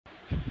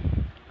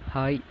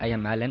Hi, I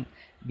am Alan.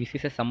 This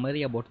is a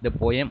summary about the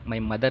poem My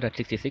Mother at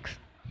 66.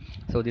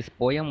 So, this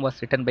poem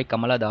was written by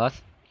Kamala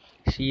Das.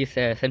 She is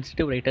a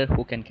sensitive writer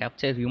who can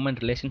capture human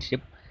relationship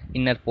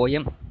in her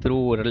poem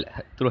through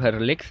her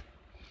lyrics.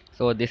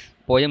 So, this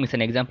poem is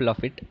an example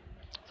of it.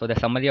 So, the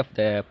summary of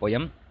the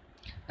poem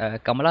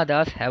Kamala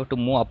Das have to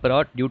move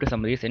abroad due to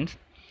some reasons.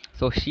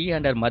 So, she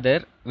and her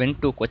mother went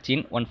to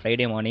Cochin one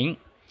Friday morning.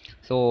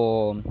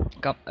 So,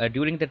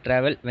 during the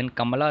travel, when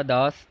Kamala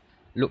Das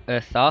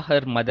saw her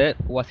mother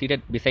who was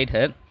seated beside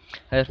her,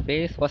 her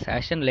face was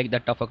ashen like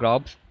that of a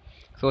corpse.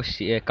 So,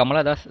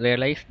 Kamala Das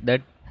realized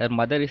that her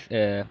mother is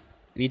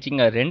reaching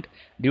her end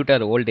due to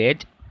her old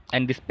age,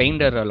 and this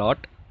pained her a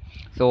lot.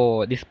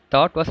 So, this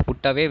thought was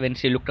put away when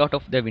she looked out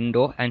of the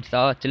window and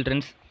saw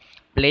children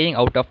playing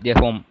out of their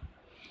home.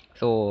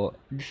 So,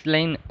 this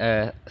line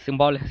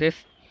symbolizes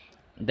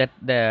that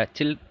the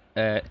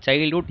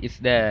childhood is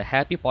the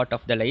happy part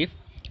of the life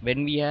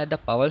when we have the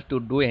power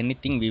to do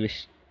anything we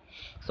wish.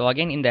 So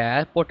again in the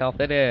airport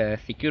after a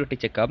security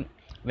checkup,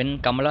 when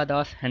Kamala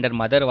Das and her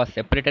mother was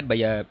separated by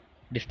a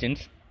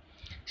distance,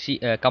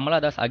 Kamala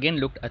Das again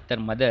looked at her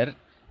mother.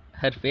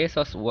 Her face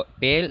was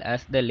pale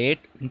as the late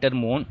winter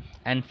moon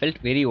and felt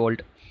very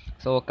old.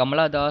 So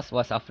Kamala Das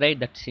was afraid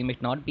that she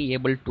might not be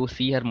able to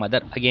see her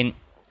mother again.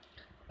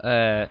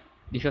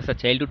 This was a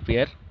childhood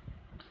fear.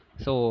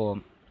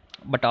 So,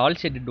 but all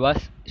she did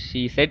was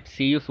she said,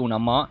 "See you soon,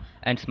 Amma,"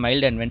 and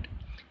smiled and went.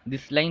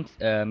 This line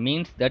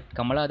means that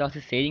Kamala Das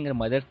is saying her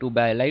mother to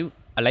be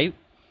alive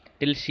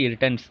till she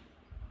returns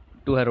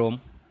to her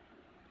home.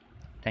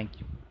 Thank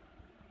you.